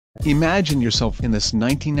Imagine yourself in this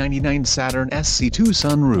 1999 Saturn SC2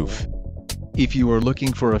 Sunroof. If you are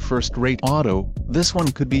looking for a first-rate auto, this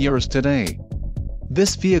one could be yours today.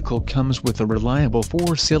 This vehicle comes with a reliable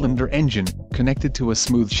 4-cylinder engine, connected to a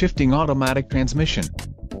smooth shifting automatic transmission.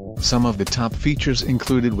 Some of the top features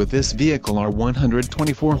included with this vehicle are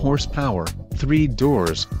 124 horsepower, 3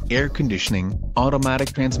 doors, air conditioning,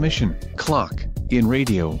 automatic transmission, clock,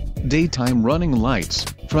 in-radio, daytime running lights,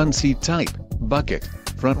 front seat type, bucket,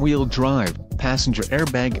 front-wheel drive, passenger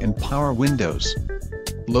airbag and power windows.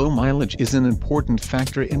 Low mileage is an important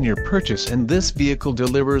factor in your purchase, and this vehicle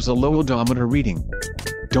delivers a low odometer reading.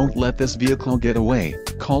 Don't let this vehicle get away.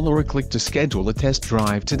 Call or click to schedule a test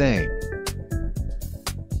drive today.